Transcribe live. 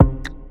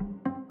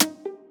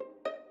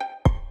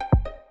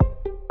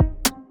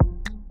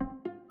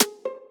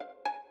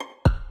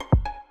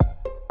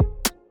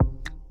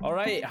All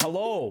right,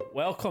 hello,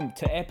 welcome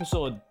to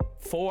episode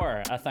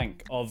 4, I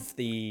think, of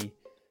the.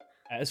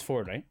 It is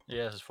 4, right?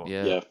 Yeah, this is 4.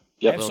 Yeah. Yep.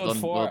 Episode Well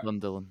 4 done,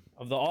 Dylan.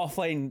 of the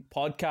offline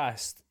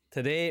podcast.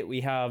 Today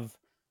we have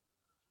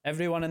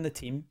everyone in the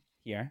team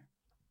here.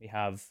 We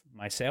have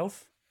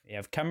myself, we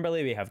have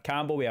Kimberly, we have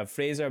Campbell, we have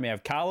Fraser, we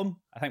have Callum.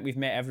 I think we've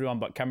met everyone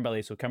but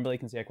Kimberly, so Kimberly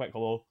can say a quick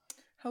hello.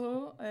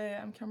 Hello,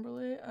 I'm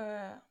Kimberly.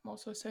 I'm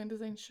also a sound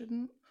design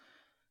student.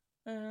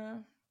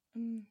 And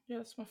yeah,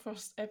 it's my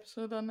first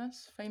episode on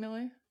this,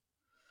 finally.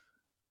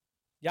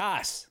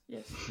 Yes,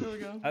 Yes, there we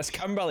go. that's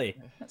Kimberly.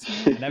 That's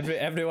me. And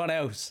everyone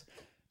else.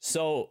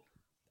 So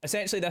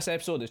essentially this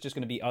episode is just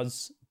going to be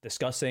us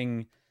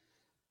discussing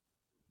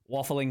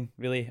waffling,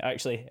 really,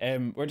 actually.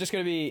 We're just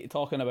going to be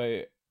talking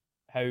about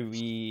how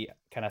we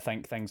kind of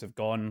think things have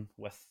gone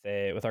with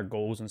our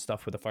goals and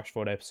stuff with the first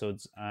 4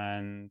 episodes,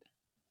 and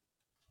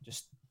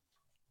just,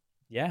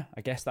 yeah,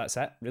 I guess that's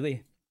it,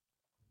 really.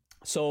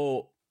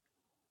 So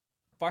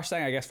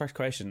first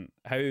question,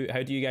 how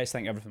do you guys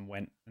think everything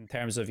went in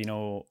terms of,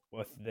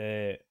 with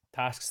the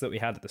tasks that we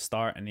had at the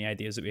start and the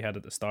ideas that we had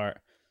at the start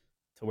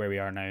to where we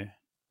are now?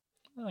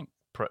 I think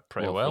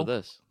pretty well. For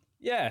this.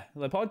 Yeah,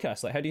 the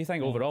podcast. Like, how do you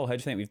think overall? How do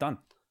you think we've done?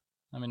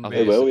 I mean, I we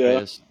think, well, yeah.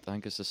 I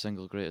think it's the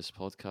single greatest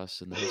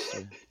podcast in the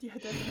history. Yeah,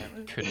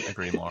 definitely. couldn't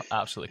agree more.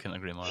 Absolutely couldn't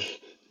agree more.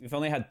 We've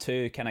only had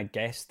 2 kind of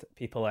guest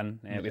people in.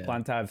 We Yeah.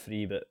 planned to have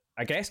 3, but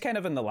I guess kind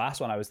of in the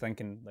last one I was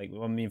thinking, like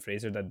when me and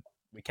Fraser did,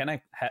 we kind of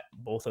hit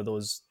both of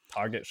those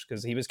targets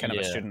because he was kind of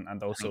a Yeah. student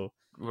and also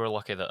We were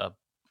lucky that I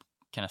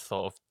kind of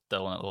thought of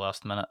Dylan at the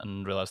last minute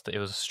and realised that he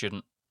was a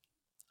student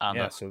and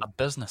Yeah, a, so- a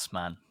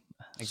businessman.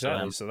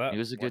 exactly. So that He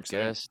was a good works out.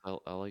 guest.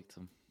 I liked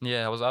him.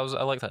 Yeah,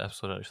 I liked that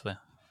episode actually.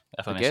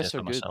 If I The may say guests so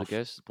are good.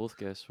 myself. Both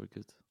guests were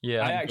good.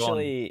 Yeah, I think John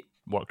actually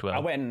worked well. I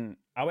went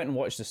and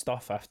watched the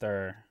stuff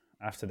after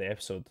the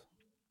episode.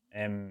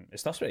 The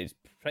stuff's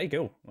pretty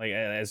cool. Like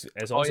it's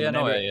Oh awesome. yeah, And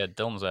then no, we- yeah,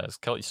 Dylan's his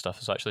Kelty stuff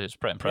is actually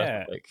pretty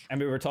impressive. Yeah. Like And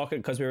we were talking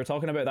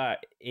about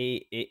that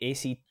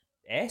ACS.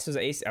 Is it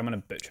AC? I'm gonna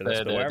butcher this,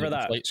 the, but whatever the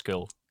that. flight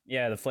school.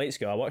 Yeah, the flight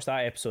school. I watched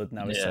that episode and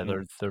I was Yeah,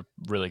 thinking, they're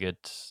really good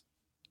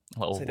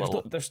little, there's little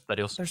no- there's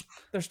videos.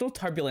 there's no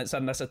turbulence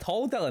in this at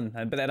all, Dylan.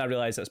 But then I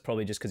realised that's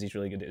probably just because he's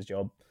really good at his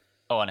job.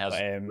 Oh, and it has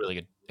But, really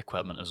good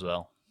equipment as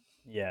well.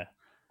 Yeah.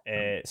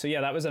 So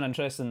yeah, that was an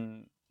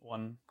interesting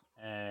one.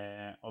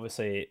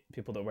 Obviously,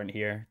 people that weren't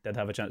here did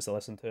have a chance to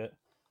listen to it.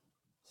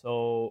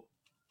 So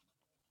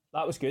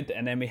that was good.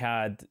 And then we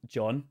had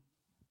John,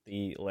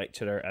 the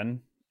lecturer,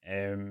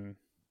 in,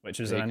 which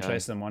was Great an guy.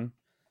 interesting one.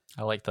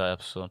 I liked that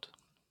episode.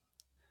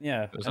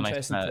 Yeah, It was a nice.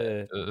 interesting to.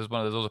 It was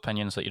one of those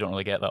opinions that you don't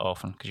really get that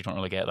often because you don't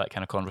really get that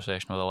kind of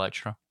conversation with a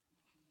lecturer.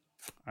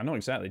 I know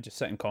exactly. Just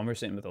sitting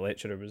conversating with the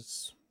lecturer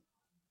was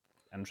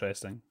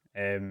interesting.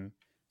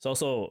 It's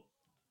also,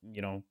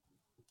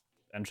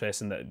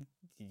 interesting that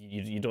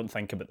you don't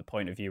think about the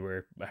point of view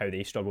where how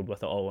they struggled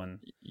with it all, and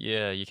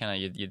Yeah, you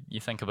kind of you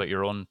think about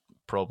your own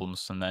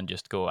problems and then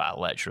just go,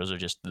 lecturers are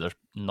they're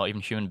not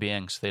even human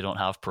beings. They don't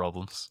have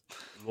problems.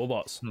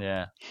 robots.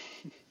 Yeah,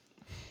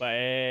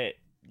 But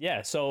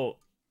yeah, so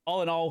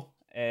all in all,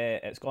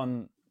 it's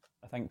gone.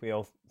 I think we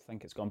all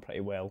think it's gone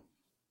pretty well.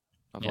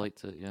 I've Yeah.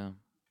 liked it. Yeah.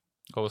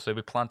 obviously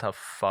we planned to have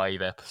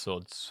 5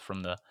 episodes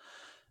from the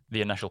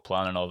initial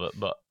planning of it,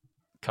 but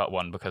cut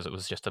 1 because it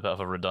was just a bit of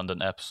a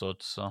redundant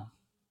episode. So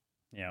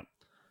Yeah,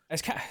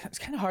 it's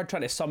kind of hard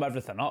trying to sum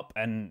everything up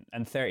in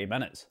 30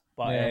 minutes.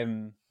 But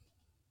Yeah.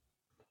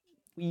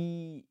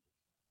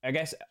 I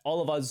guess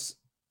all of us.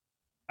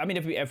 I mean,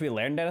 if we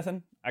learned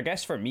anything, I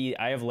guess for me,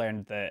 I have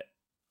learned that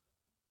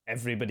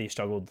everybody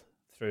struggled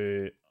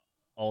through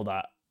all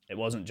that. It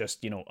wasn't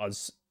just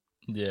us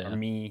yeah, or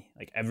me.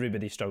 Like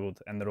everybody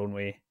struggled in their own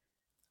way.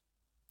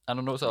 and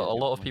I noticed Yeah, a good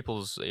lot of point.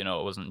 people's, it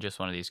wasn't just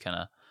one of these kind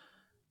of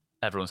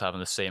everyone's having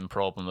the same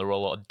problem. There were a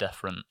lot of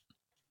different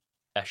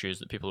issues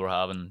that people were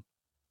having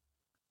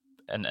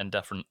in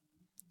different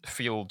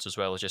fields as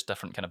well as just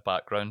different kind of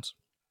backgrounds.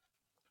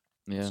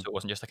 Yeah. So it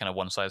wasn't just a kind of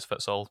one size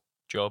fits all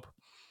job.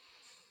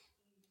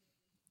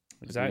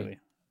 Exactly.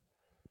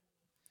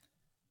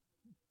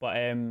 But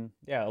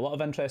yeah, a lot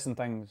of interesting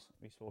things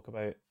we spoke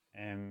about.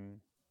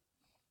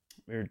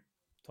 We were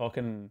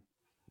talking.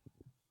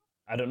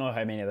 I don't know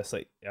how many of this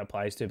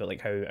applies to, but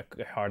like how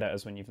hard it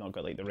is when you've not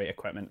got like the right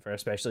equipment for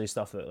especially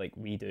stuff that like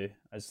we do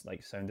as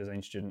like sound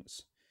design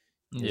students.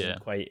 Using Yeah.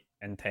 quite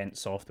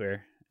intense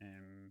software.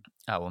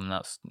 Well, and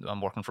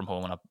I'm working from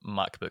home on a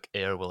MacBook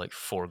Air with like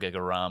 4 gig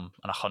of RAM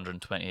and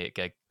 128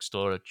 gig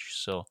storage,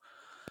 so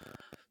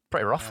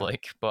pretty rough, Yeah.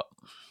 but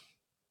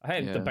I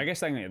think the Yeah. biggest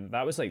thing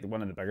that was like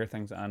one of the bigger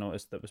things that I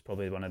noticed that was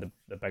probably one of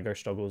the bigger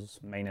struggles,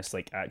 minus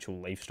like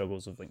actual life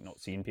struggles of like not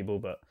seeing people,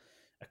 but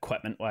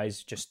equipment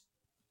wise, just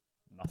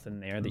nothing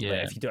there. That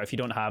Yeah. if you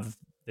don't have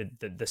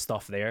the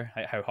stuff there,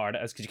 how hard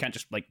it is because you can't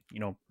just like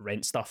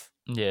rent stuff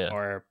yeah.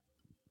 or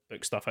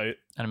book stuff out.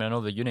 And I mean, I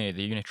know the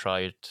uni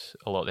tried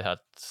a lot. They had,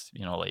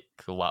 like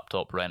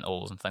laptop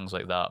rentals and things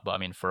like that. But I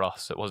mean, for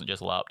us, it wasn't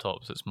just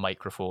laptops; it's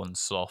microphones,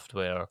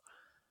 software,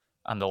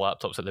 and the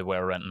laptops that they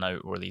were renting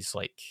out were these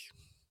like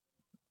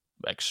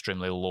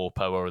extremely low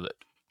power that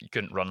you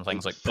couldn't run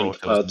things like Pro Tools.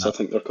 ThinkPads, I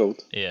think they're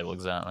called. Yeah, well,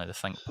 exactly. The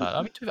ThinkPad.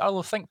 I mean, I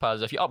love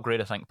ThinkPads. If you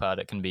upgrade a ThinkPad,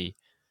 it can be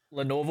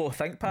Lenovo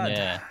ThinkPad.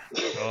 Yeah.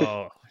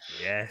 Oh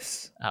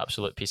yes.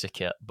 absolute piece of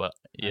kit. But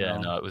I yeah,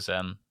 know. no,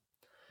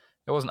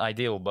 it wasn't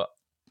ideal, but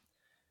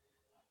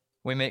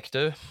we make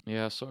do.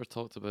 Yeah, I sort of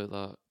talked about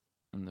that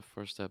in the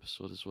first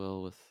episode as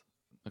well with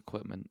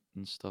equipment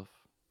and stuff.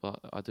 But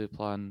I do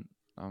plan.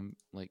 I'm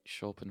like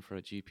shopping for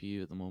a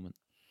GPU at the moment.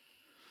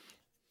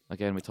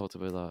 Again, we talked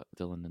about that,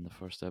 Dylan, in the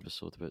first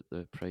episode about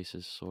the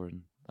prices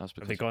soaring. That's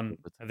because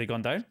Have they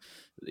gone down?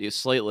 It's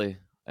slightly.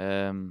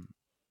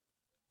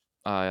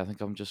 I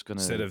think I'm just gonna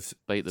Instead of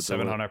bite the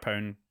bullet.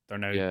 £700, they're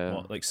now Yeah,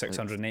 what, like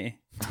 680.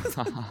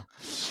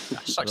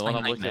 Such one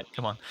like I'm looking nightmare.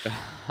 Come on.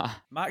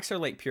 Macs are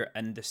like pure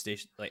industry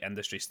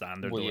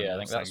standard. Well, though, yeah, in I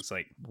think those that's things,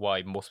 like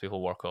why most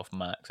people work off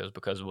Macs is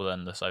because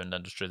within the sound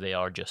industry they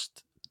are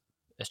just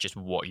it's just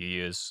what you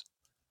use.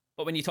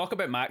 But when you talk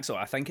about Macs, though,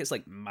 I think it's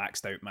like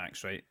maxed out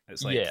Macs, right?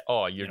 It's like yeah.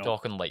 Oh, you're you know-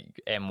 talking like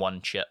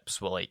M1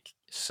 chips with like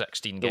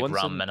 16 The gig ones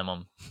RAM in-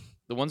 minimum.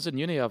 The ones in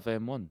uni have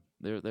M1.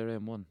 They're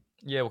M1.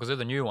 Yeah, because they're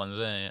the new ones,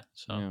 yeah.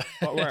 So Yeah.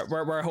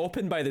 But we're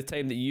hoping by the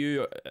time that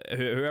you,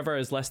 whoever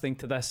is listening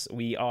to this,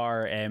 we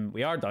are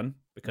done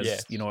because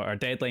Yes. you know our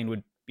deadline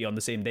would be on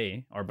the same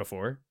day or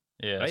before,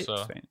 yeah, right? so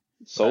Fine.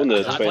 So on the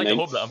I'd like to 29th.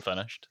 hope that I'm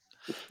finished.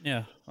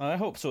 Yeah, I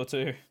hope so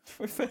too.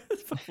 We'll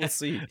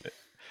see.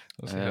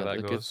 We'll see how that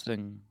the goes.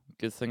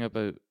 good thing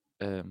about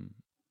the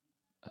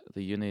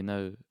uni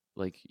now,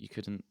 like you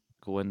couldn't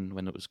go in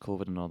when it was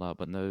COVID and all that,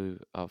 but now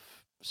I've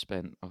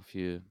spent a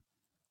few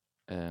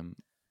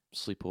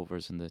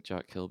sleepovers in the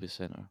Jack Kilby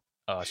Centre.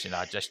 Oh, see,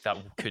 that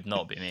could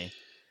not be me.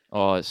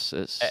 Oh, it's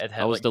It hit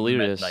I was like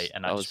delirious. midnight,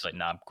 and I was just like,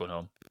 nah, I'm going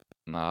home.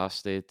 Nah,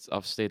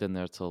 I've stayed in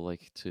there till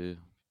like two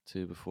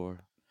before.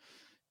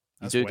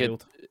 That's do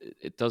wild.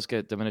 It does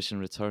get diminishing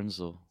returns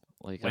though.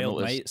 Like I Wild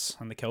noticed, nights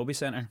in the Kilby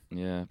Centre.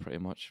 yeah, pretty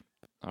much.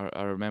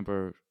 I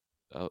remember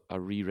I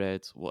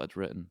reread what I'd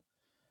written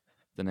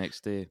the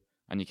next day,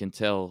 and you can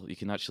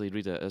actually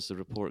read it as the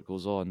report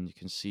goes on. You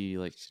can see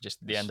like It's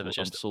just the end of it's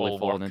I'm just slowly all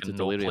falling work into and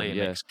no delirium. play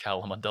Yeah, makes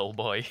Callum a dull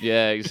boy.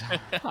 yeah,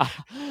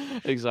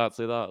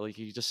 exactly that. Like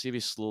you just see me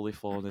slowly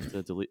falling into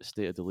a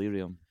state of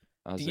delirium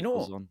as Do you it know-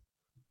 goes on.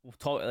 We'll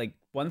talk like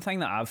one thing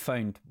that I've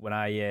found when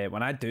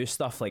I do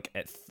stuff like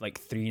at like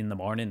 3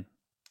 a.m.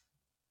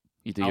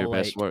 You do your I'll,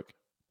 best like, work.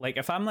 Like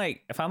if I'm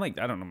like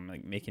I don't know, I'm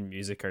like making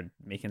music or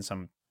making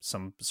some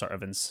sort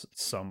of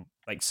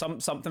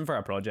something for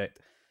a project,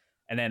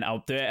 and then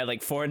I'll do it at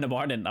like 4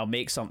 a.m. I'll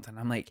make something.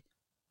 I'm like,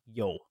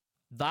 yo,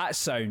 that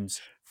sounds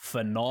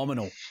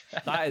phenomenal.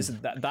 That is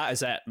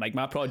it. Like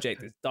my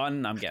project is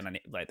done. I'm getting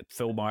like the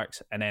full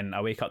marks, and then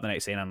I wake up the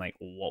next day and I'm like,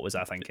 what was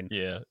I thinking?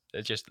 Yeah,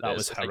 that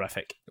Was like,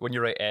 horrific. when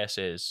you write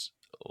essays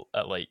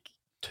at like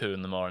 2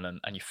 a.m.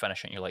 and you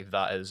finish it, and you're like,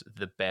 that is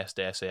the best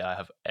essay I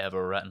have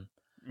ever written.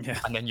 Yeah,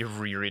 And then you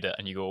reread it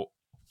and you go,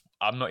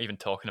 I'm not even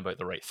talking about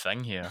the right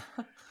thing here.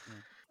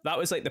 that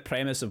was like the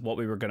premise of what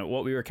we were kind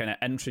of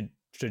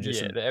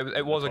introducing. Yeah,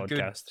 it was the a good.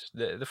 podcast.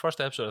 The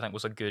first episode, I think,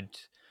 was a good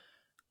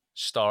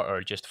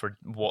starter just for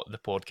what the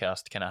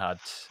podcast kind of had,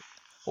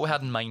 what we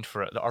had in mind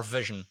for it, our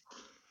vision.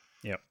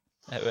 Yep.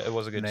 It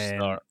was a good Then-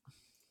 start.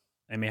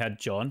 And we had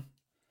John.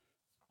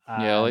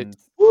 Yeah, I like- and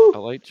I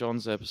like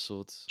John's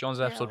episodes. John's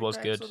Yeah, I episode liked was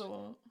that good. episode a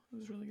lot. It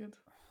was really good.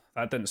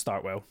 that didn't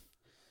start well.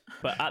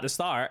 But at the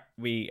start,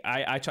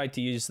 I tried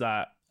to use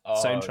that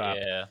Oh, soundtrap,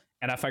 yeah.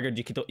 and I figured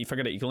you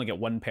figured out you can only get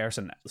one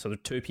person, so there's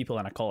 2 people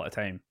in a call at a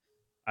time.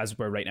 As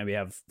we're right now, we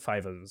have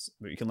 5 of us,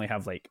 but you can only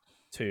have like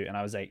 2. And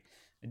I was like,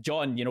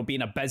 John,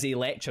 being a busy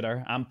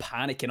lecturer, I'm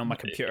panicking on my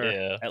computer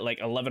Yeah. at like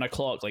 11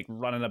 o'clock, like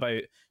running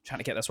about trying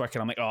to get this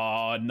working. I'm like,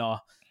 oh no,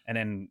 and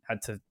then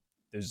had to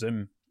do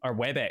Zoom or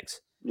WebEx.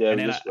 Yeah,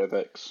 And we then used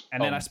WebEx.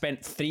 And then I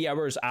spent 3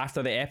 hours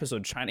after the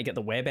episode trying to get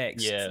the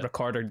WebEx Yeah.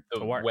 recorder The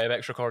to work.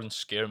 WebEx recordings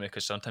scare me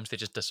because sometimes they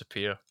just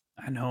disappear.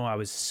 I know, I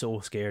was so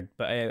scared,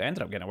 but I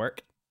ended up getting it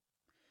work.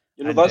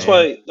 You know, And, that's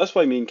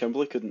why me and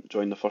Kimberly couldn't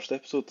join the first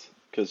episode,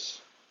 because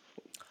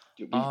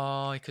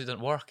Oh, because it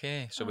didn't work,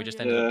 eh? So we Oh, just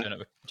yeah. ended up Yeah. doing it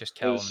with just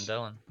Callum was- and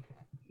Dylan.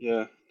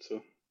 yeah,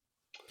 so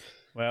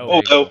Well,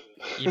 oh there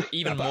you well.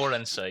 Even more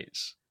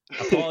insights.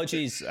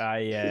 apologies.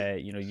 I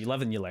you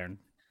live and you learn.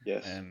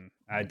 Yes.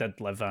 I did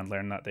live and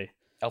learn that day.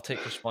 I'll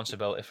take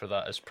responsibility for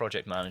that as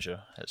project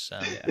manager. It's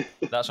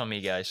that's on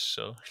me, guys.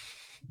 So,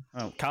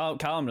 Well,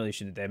 Callum really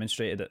should have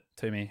demonstrated it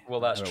to me. well,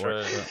 that's how it true.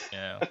 worked,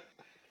 Yeah, but,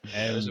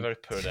 it was a um, very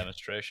poor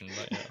demonstration,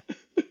 but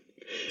yeah.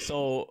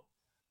 So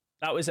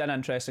that was an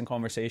interesting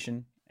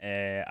conversation.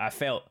 I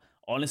felt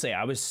honestly,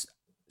 I was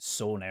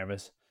so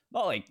nervous.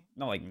 Not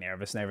like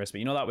nervous, but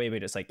you know that way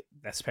where it's like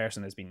this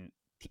person has been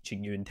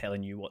teaching you and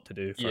telling you what to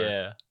do for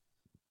Yeah,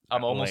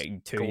 I'm almost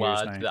like 2 years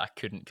glad now. that I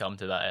couldn't come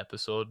to that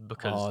episode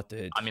because Oh,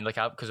 dude. I mean,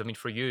 because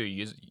for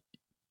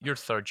you're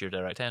third year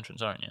direct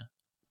entrance, aren't you?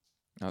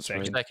 That's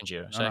Second. right. Second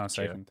year, No, second year.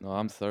 second. No,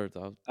 I'm third.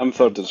 I'm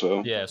third as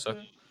well. Yeah, so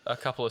a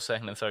couple of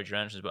second and third year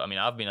entrances, but I mean,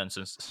 I've been in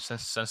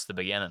since the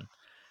beginning.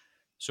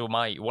 So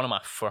one of my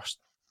first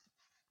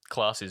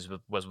classes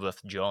was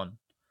with John.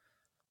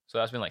 So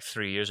that's been like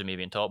 3 years of me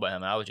being taught by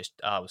him. And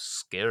I was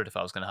scared if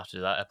I was going to have to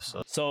do that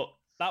episode. So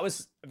that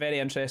was very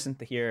interesting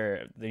to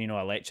hear,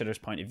 a lecturer's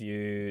point of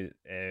view,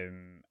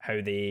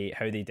 how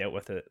they dealt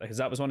with it. Because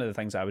that was one of the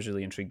things I was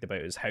really intrigued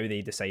about, is how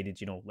they decided,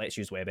 let's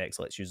use WebEx,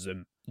 let's use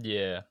Zoom.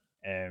 Yeah.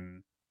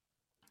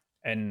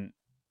 And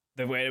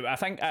the way, I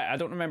think, I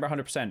don't remember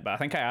 100%, but I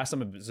think I asked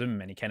him about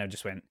Zoom, and he kind of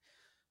just went,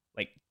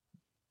 like,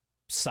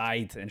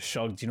 sighed and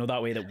shrugged.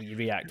 That way that we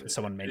react when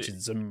someone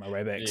mentions Zoom or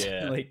WebEx.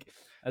 Yeah. Like,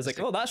 I was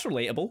like, oh, that's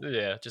relatable.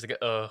 Yeah, just like,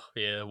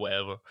 yeah,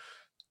 whatever.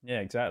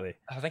 Yeah, exactly.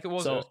 I think it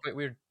was quite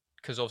weird,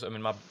 because also, I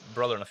mean, my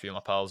brother and a few of my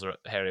pals are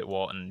at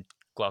Heriot-Watt and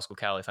Glasgow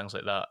Cali, things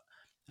like that.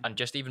 And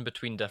just even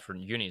between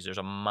different unis, there's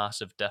a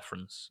massive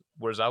difference.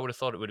 Whereas I would have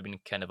thought it would have been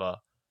kind of a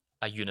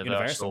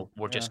universal,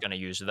 we're just going to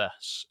use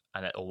this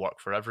and it'll work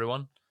for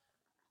everyone.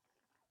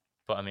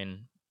 But I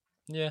mean,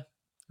 yeah,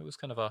 it was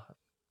kind of a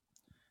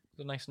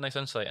nice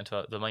insight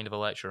into the mind of a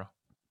lecturer.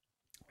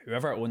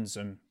 Whoever owns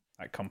Zoom,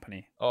 that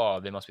company. Oh,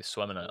 they must be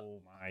swimming in it.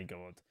 Oh my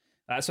god,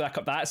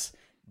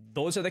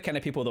 those are the kind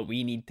of people that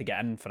we need to get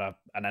in for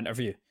an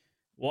interview.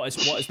 What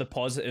is the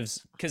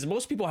positives? Because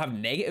most people have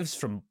negatives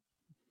from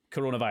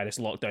coronavirus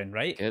lockdown,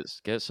 right?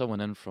 Get someone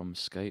in from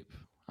Skype.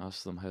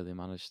 Ask them how they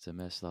managed to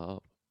mess that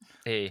up.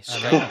 Hey,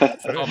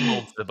 Skype,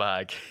 fumbled the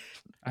bag.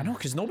 I know,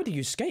 because nobody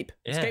used Skype.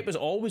 Yeah. Skype was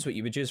always what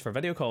you would use for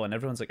video call, and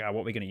everyone's like,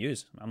 what are we going to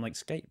use? I'm like,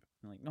 Skype.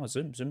 I'm like, no,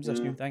 Zoom. Zoom's this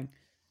new thing.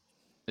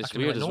 It's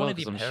weird as no well, one had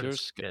because even I'm heard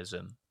sure of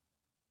Zoom.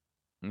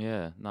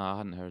 Yeah, no, I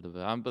hadn't heard of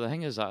it. But the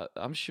thing is that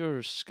I'm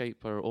sure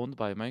Skype are owned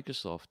by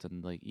Microsoft,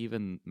 and like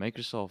even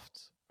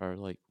Microsoft are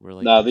like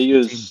Nah, they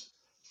pushing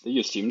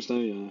use Teams now.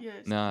 Yeah. Yeah,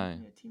 it's Nah.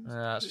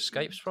 Teams.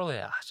 Skype's probably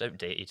it's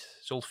outdated.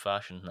 It's old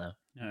fashioned now.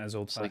 Yeah, it's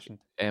old fashioned.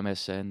 Like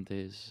MSN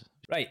days.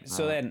 Right.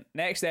 So then,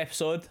 next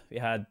episode we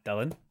had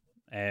Dylan,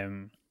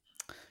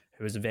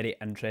 who was a very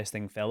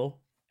interesting fellow.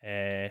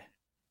 I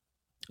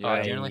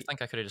genuinely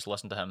think I could have just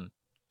listened to him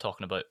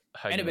talking about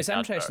how. And it was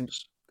interesting.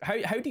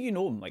 How do you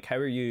know him? Like, how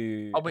are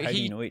you? How do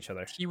you know each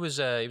other? He was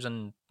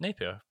in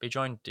Napier.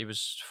 He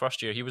was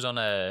first year. He was on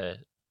the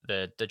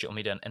digital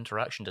media and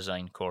interaction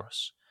design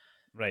course,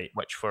 right?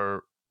 Which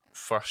for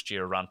first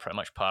year ran pretty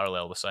much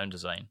parallel with sound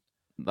design.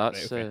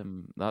 That's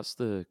that's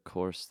the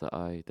course that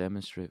I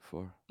demonstrate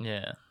for.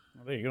 Yeah.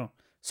 Well, there you go.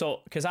 So,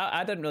 because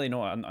I didn't really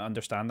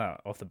understand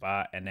that off the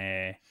bat, and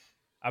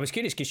I was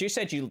curious because you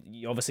said you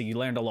obviously you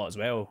learned a lot as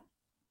well.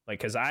 Like,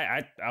 because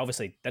I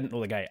obviously didn't know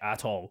the guy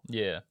at all.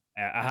 Yeah.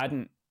 I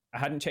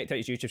hadn't checked out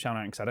his YouTube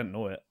channel because I didn't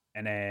know it,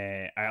 and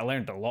I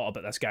learned a lot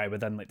about this guy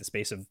within like the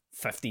space of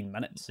 15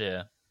 minutes.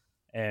 Yeah.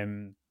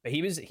 But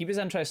he was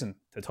interesting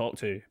to talk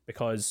to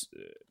because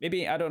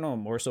maybe, I don't know,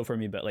 more so for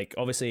me, but like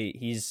obviously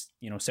he's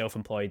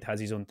self-employed, has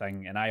his own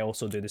thing, and I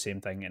also do the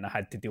same thing, and I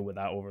had to deal with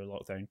that over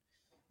lockdown.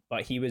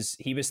 But he was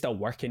still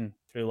working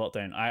through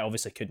lockdown. I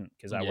obviously couldn't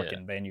because I work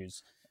in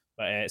venues.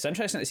 But it's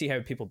interesting to see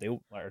how people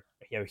deal, or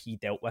how he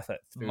dealt with it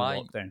through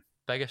lockdown.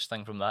 Biggest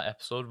thing from that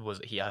episode was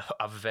that he had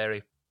a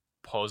very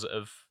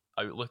positive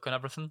outlook on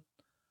everything.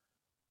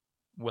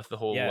 With the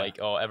whole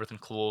everything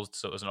closed,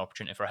 so it was an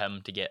opportunity for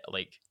him to get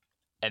like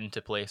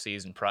into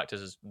places and practice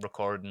his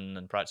recording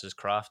and practice his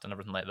craft and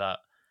everything like that.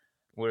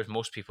 Whereas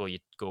most people,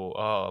 you'd go,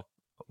 "Oh,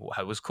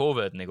 how was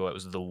COVID?" and they go, "It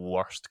was the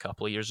worst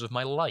couple of years of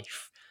my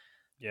life."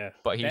 Yeah,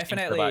 but he's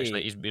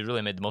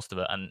really made the most of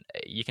it, and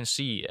you can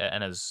see it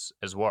in his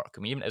work.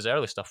 I mean, even his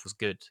early stuff was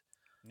good.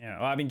 Yeah,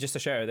 well, I mean, just a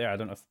shout out there. I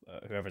don't know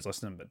if whoever's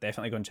listening, but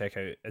definitely go and check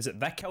out. Is it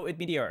The Kilted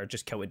Media or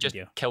just Kilted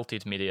Media?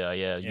 Kilted Media,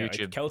 yeah.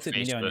 YouTube, Kilted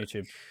Media on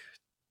YouTube.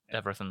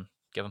 Everything.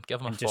 Give him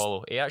a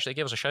follow. He actually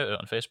gave us a shout out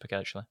on Facebook,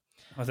 actually.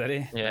 Oh, did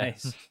he? Yeah.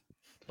 Nice.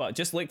 But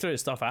just look through his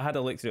stuff. I had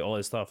to look through all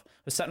his stuff. I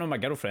was sitting with my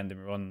girlfriend and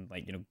we were on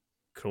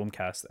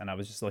Chromecast, and I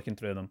was just looking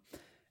through them.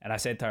 And I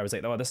said to her, I was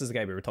like, "Oh, this is the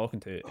guy we were talking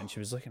to," and she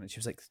was looking, and she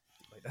was like,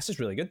 "This is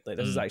really good. Like,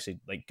 this is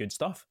actually like good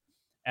stuff."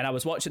 And I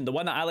was watching the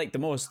one that I liked the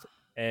most,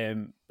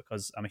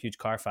 because I'm a huge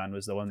car fan,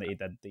 was the one that he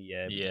did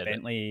the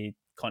Bentley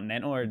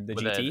Continental or the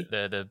GT,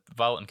 the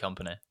Valentin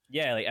company.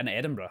 Yeah, like in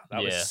Edinburgh.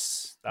 That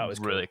was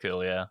really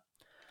cool. Yeah,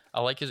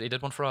 I like he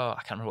did one for I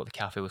can't remember what the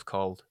cafe was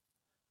called.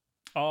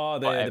 Oh,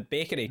 the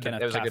bakery kind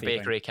of. It was like a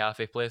bakery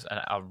cafe place, and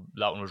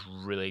that one was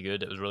really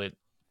good. It was really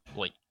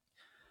like.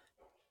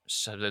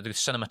 So the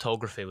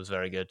cinematography was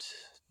very good.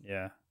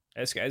 Yeah,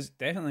 it's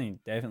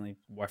definitely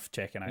worth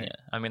checking out. Yeah,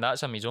 I mean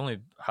that's him. He's only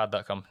had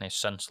that company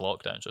since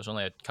lockdown, so it's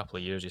only a couple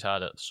of years he's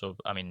had it. So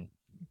I mean,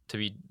 to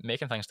be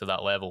making things to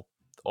that level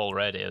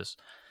already it's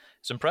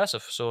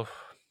impressive. So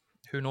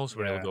who knows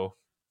where he'll go?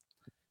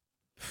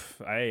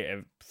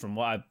 From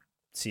what I've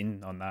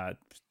seen on that,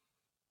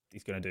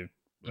 he's gonna do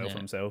well for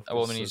himself.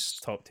 Well, I mean, he's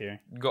top tier.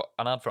 Got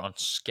an advert on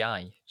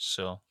Sky,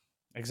 so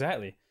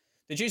exactly.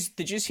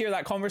 Did you hear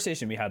that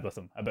conversation we had with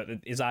him about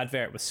his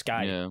advert with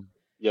Sky?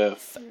 Yeah.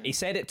 He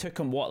said it took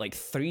him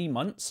 3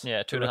 months?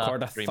 Yeah, to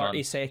record a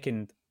 30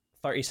 second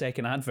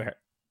advert.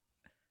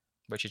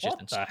 Which is just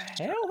what the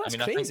hell? That's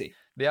crazy.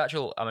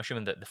 I'm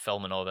assuming that the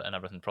filming of it and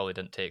everything probably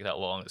didn't take that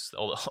long. It's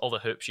all the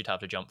hoops you'd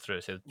have to jump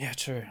through to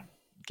true.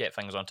 Get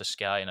things onto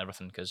Sky and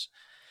everything, because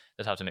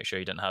they'd have to make sure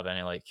you didn't have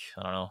any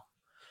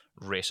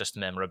racist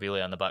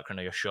memorabilia in the background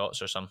of your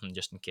shots or something,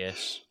 just in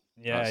case.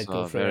 Yeah, That's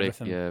go a through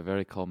everything.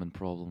 very common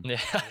problem. Yeah,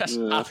 that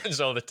Yeah.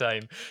 happens all the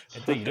time.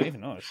 You don't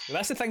even notice.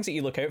 That's the things that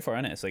you look out for,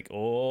 innit? It's like,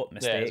 oh, Yeah,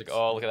 mistakes. it's like,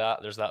 oh, look at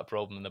that. There's that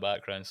problem in the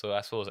background. So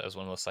I suppose it is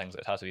one of those things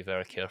that has to be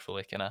very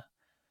carefully kind of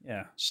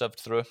Yeah. sieved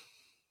through.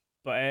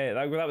 But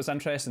that was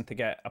interesting to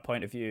get a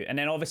point of view. And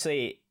then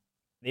obviously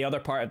the other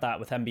part of that,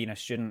 with him being a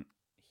student,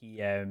 he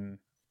had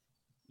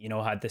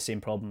the same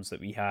problems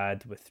that we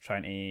had with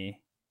trying to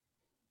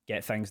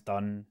get things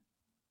done.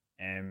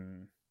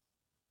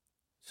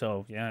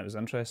 So yeah, it was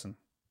interesting.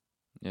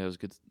 Yeah, it was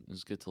good. It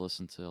was good to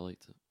listen to. I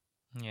liked it.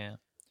 Yeah.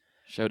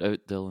 Shout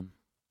out Dylan.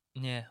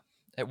 Yeah.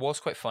 It was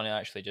quite funny,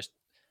 actually, just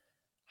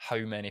how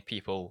many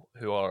people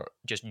who are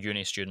just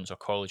uni students or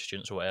college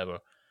students or whatever,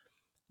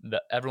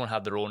 that everyone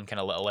had their own kind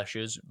of little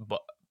issues,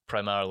 but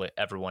primarily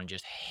everyone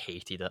just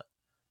hated it.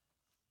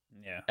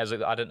 Yeah. As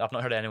like, I've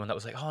not heard anyone that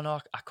was like, oh no,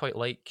 I quite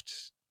liked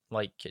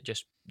it,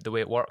 just the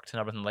way it worked and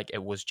everything. Like,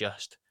 it was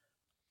just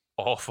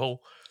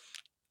awful.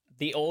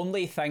 The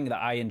only thing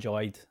that I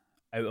enjoyed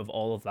out of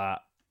all of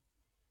that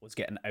was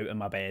getting out of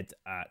my bed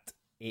at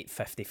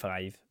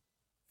 8:55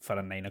 for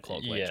a 9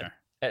 o'clock lecture.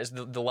 It's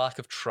the lack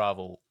of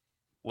travel.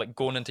 Like,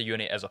 going into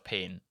uni is a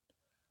pain,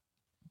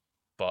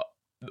 but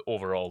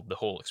overall the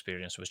whole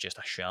experience was just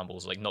a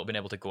shambles. Like, not being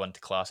able to go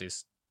into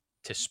classes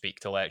to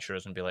speak to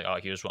lecturers and be like, oh,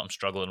 here's what I'm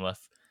struggling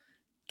with,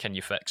 can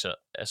you fix it?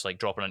 It's like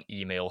dropping an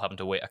email, having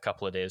to wait a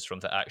couple of days for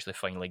them to actually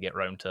finally get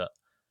round to it.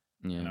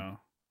 Yeah, You know?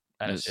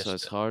 And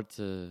it's hard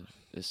to.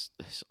 It's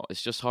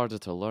just harder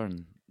to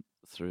learn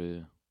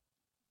through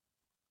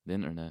the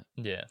internet.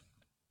 Yeah.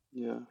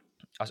 Yeah.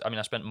 I mean,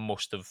 I spent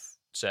most of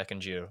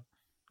second year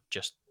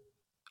just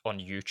on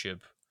YouTube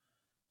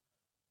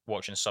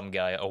watching some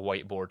guy at a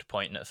whiteboard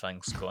pointing at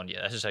things, going,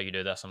 "Yeah, this is how you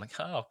do this." I'm like,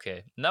 "Oh,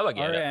 okay, now I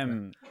get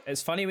it."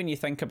 It's funny when you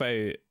think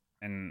about,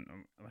 and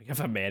like if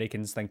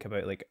Americans think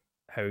about like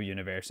how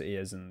university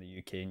is in the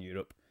UK and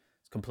Europe,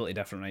 it's completely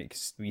different, right?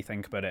 Because we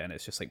think about it and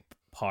it's just like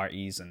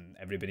parties and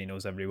everybody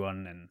knows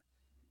everyone,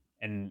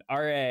 and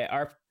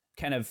our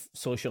kind of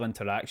social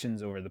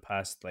interactions over the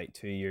past like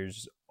 2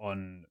 years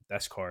on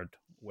Discord,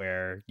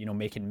 where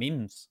making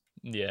memes.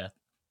 Yeah.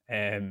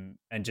 And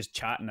just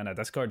chatting in a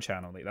Discord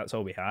channel, like that's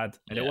all we had,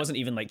 and it wasn't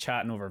even like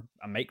chatting over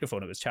a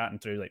microphone; it was chatting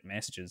through like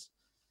messages.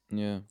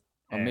 Yeah,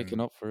 I'm making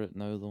up for it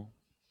now though.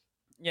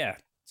 Yeah,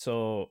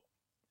 so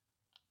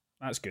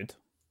that's good.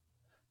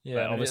 Yeah,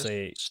 but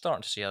obviously it's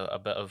starting to see a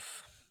bit of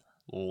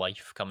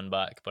life coming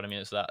back, but I mean,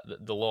 it's that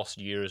the lost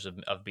years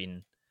have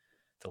been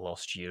the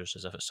lost years,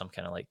 as if it's some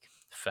kind of like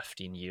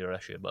 15-year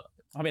issue. But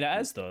I mean, it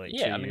is though. Like,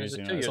 yeah, 2 I mean, years,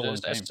 it's 2 it's years. a long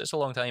time. It's a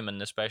long time, and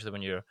especially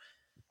when you're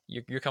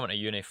coming to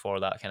uni for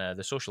that kind of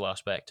the social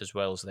aspect as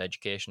well as the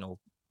educational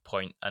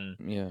point, and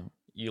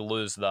you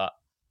lose that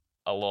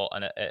a lot,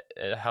 and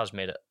it has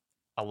made it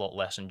a lot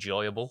less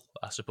enjoyable,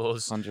 I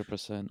suppose.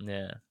 100%.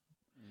 Yeah.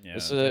 Yeah,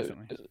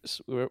 definitely.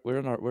 We're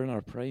in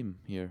our prime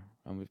here,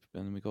 and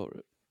we got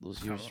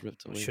those years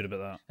ripped away. Should have been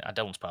that. Yeah,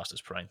 Dylan's past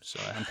his prime, so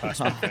I'm past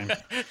my prime.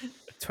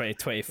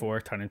 24,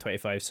 turning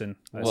 25 soon.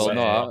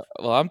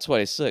 I'm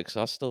 26.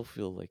 I still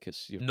feel like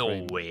it's your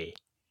prime. No way.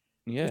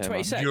 Yeah, You're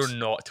 26. You're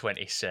not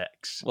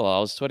 26. Well, I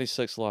was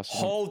 26 last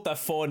month. Hold the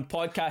phone.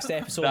 Podcast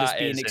episode is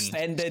being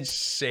extended.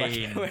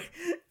 Insane.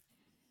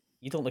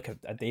 You don't look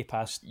a day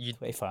past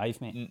 25,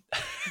 mate.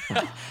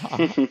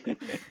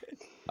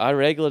 I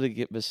regularly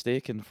get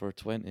mistaken for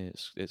 20.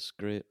 It's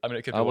great. I mean,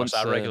 it could be worse.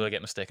 I regularly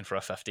get mistaken for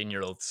a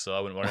 15-year-old, so I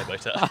wouldn't worry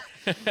about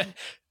it.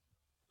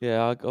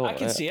 Yeah, I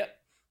can see it.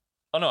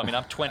 Oh no, I mean,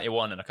 I'm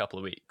 21 in a couple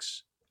of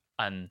weeks,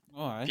 and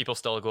people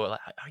still go like,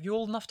 "Are you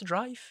old enough to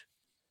drive?"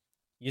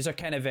 Yous are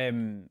kind of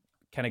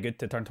good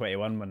to turn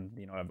 21 when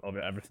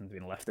everything's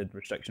been lifted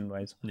restriction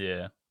wise.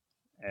 Yeah.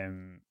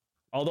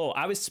 Although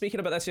I was speaking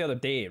about this the other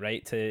day,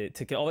 right? To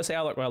obviously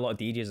I work with a lot of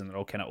DJs and they're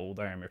all kind of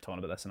older, and we were talking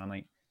about this, and I'm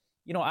like,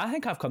 I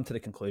think I've come to the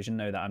conclusion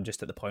now that I'm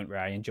just at the point where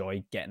I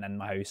enjoy getting in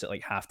my house at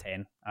like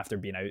 10:30 after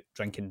being out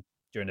drinking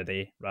during the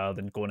day rather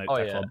than going out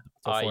to a club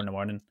till 4 in the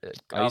morning.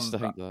 I used to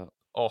think that.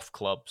 Off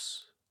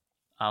clubs.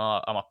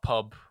 I'm a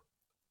pub,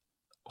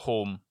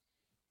 home,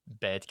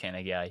 bed kind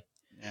of guy.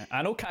 Yeah,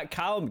 I know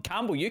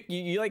Campbell.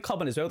 You like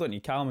clubbing as well, don't you,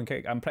 Callum?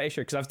 I'm pretty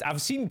sure because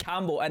I've seen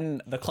Campbell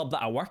in the club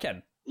that I work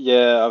in.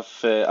 Yeah,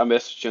 I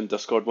messaged you on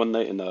Discord one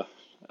night and I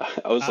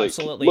was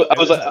Absolutely. like,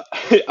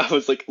 I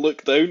was like,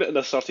 look down, and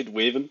I started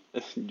waving,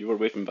 and you were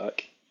waving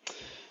back.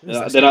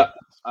 Then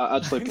I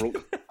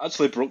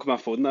actually broke my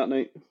phone that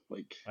night,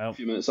 like a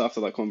few minutes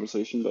after that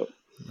conversation. But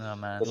oh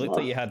man, it looked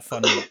like you had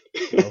fun.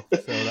 So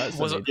that's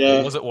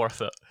was it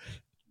worth it?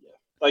 Yeah.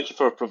 Thank you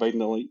for providing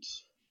the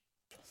links.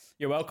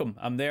 You're welcome.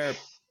 I'm there.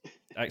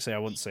 Actually, I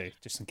won't say,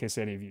 just in case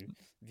any of you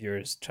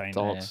viewers try and.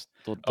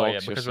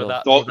 Because we're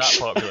that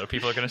popular,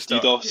 people are going to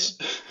start.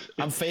 DDoS.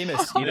 I'm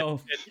famous, you know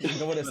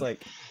what it's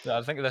like.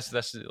 I think this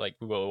is like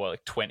we got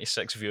like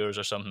 26 viewers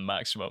or something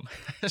maximum.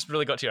 It's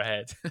really got to your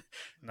head.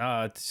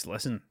 No, just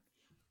listen.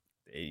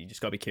 You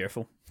just gotta be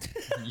careful.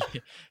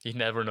 You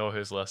never know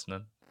who's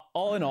listening.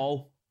 All in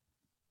all,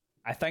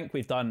 I think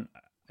we've done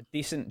a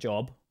decent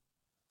job.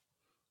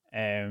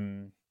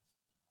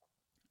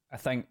 I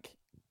think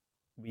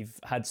we've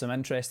had some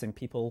interesting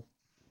people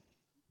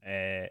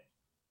and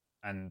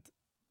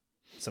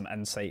some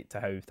insight to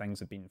how things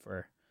have been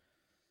for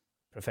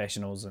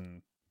professionals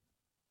and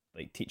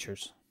like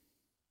teachers.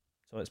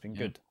 So it's been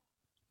good.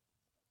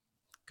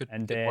 Good.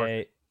 And good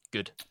work.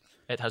 Good.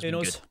 It has been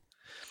good.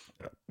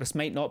 This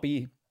might not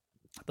be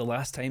the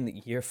last time that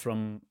you hear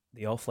from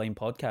the offline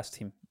podcast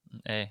team.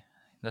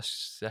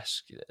 This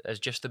is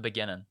just the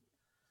beginning.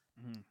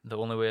 The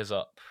only way is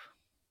up.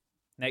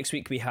 Next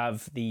week we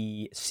have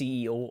the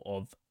CEO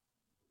of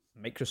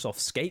Microsoft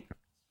Skype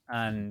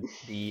and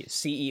the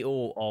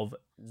CEO of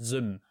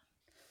Zoom.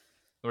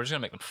 We're just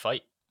gonna make them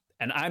fight.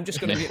 And I'm just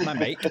going to mute my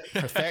mic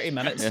for 30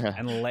 minutes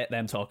and let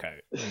them talk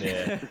out.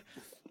 Yeah.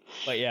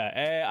 But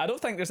yeah, I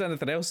don't think there's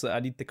anything else that I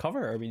need to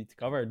cover or we need to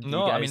cover. Do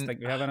No, you guys I mean, think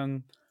we have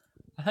anything?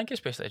 I think it's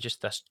basically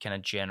just this kind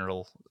of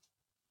general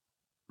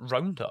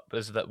roundup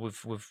is that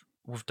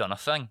we've done a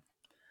thing.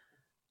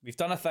 We've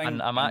done a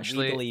thing, and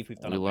we believe we've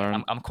done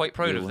it. I'm quite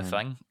proud of the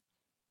thing.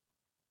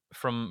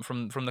 From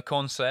the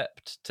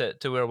concept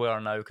to where we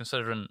are now,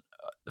 considering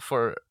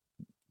for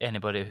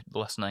anybody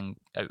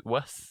listening out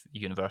with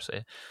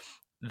university,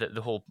 that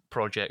the whole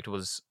project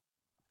was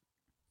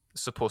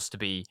supposed to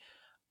be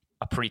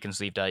a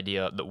preconceived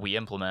idea that we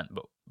implement,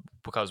 but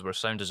because we're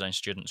sound design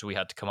students, we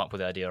had to come up with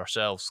the idea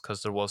ourselves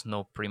because there was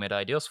no pre-made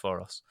ideas for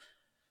us.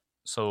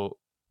 So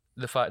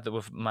the fact that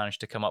we've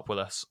managed to come up with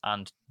this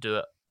and do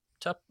it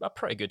to a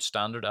pretty good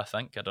standard, I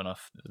think. I don't know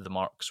if the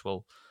marks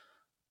will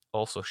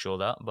also show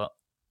that, but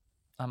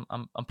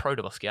I'm proud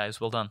of us, guys.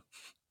 Well done.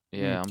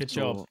 Yeah, good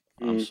job.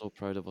 I'm so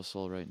proud of us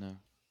all right now.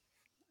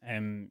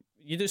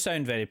 You do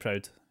sound very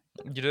proud.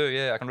 You do,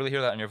 yeah. I can really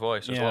hear that in your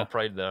voice. There's a lot of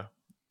pride there.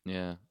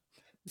 Yeah.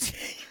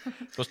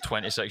 Those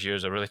 26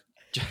 years are really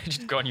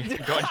just got you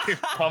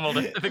pummeled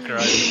into the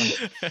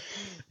ground.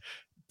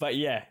 But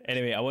yeah,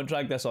 anyway, I won't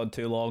drag this on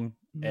too long.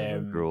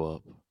 Grow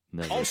up.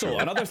 Never also,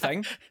 another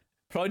thing,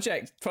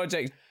 project.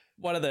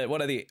 One of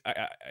the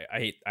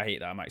I hate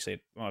that I'm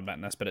actually not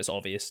admitting this, but it's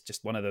obvious.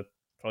 Just one of the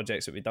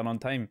projects that we've done on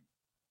time,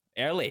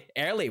 early.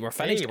 We're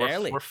finished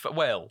early. We've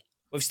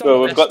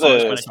still got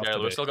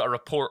we've still got a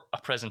report, a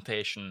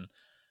presentation.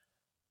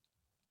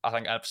 I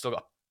think I've still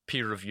got a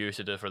peer review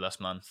to do for this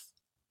month.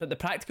 But the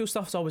practical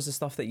stuff's always the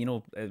stuff that,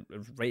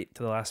 right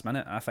to the last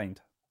minute, I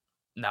find.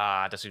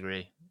 Nah, I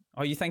disagree.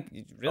 Oh, you think?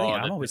 Really?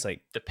 I'm always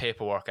like... The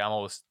paperwork, I'm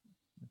always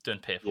doing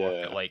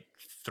paperwork at like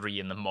 3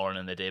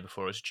 a.m. the day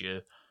before it's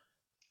due.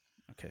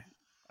 Okay.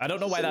 I don't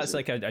know why that's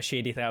like a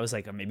shady thing. I was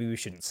like, oh, maybe we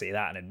shouldn't say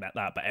that and admit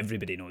that, but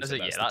everybody knows that's the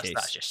case.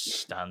 That's just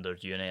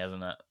standard uni,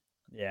 isn't it?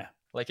 Yeah.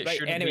 Like it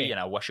shouldn't be, and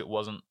I wish it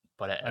wasn't,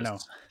 but it is. I know.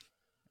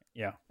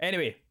 Yeah.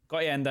 Anyway, got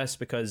to end this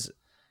because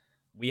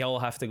we all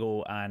have to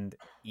go and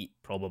eat,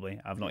 probably.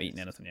 I've not eaten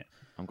anything yet.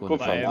 I'm going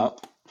for a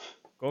nap.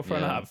 Go for a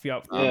nap.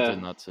 Yep. I'm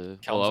doing that too.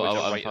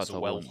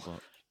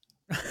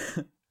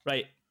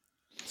 Right.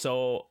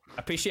 So,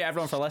 appreciate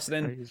everyone for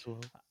listening.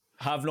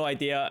 Have no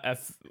idea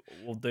if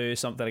we'll do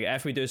something again.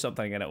 If we do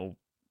something again, it will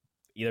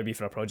either be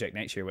for a project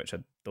next year, which I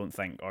don't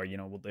think, or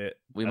we'll do it.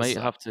 We might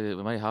have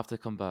to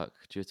come back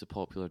due to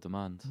popular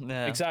demand.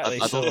 Yeah.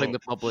 Exactly. I don't think the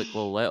public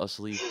will let us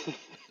leave.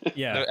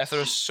 Yeah. Now, if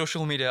there's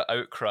social media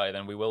outcry,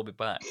 then we will be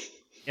back.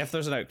 If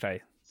there's an outcry,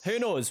 who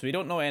knows? We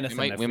don't know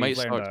anything. We might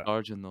start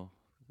charging though.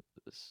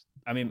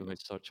 We might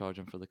start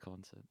charging for the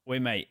content. We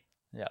might.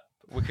 Yeah,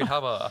 we could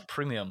have a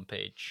premium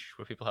page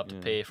where people have to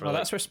pay for. Well,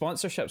 that's where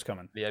sponsorships come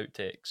in. The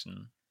outtakes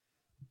and.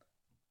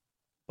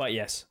 But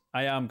yes,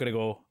 I am gonna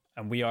go,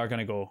 and we are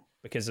gonna go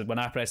because when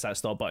I press that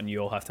stop button, you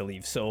all have to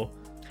leave. So,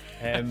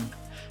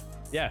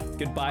 yeah,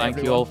 goodbye.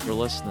 Thank you all for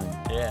listening.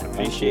 Yeah,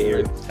 appreciate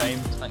your time.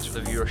 Thanks for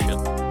the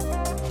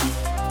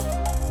viewership.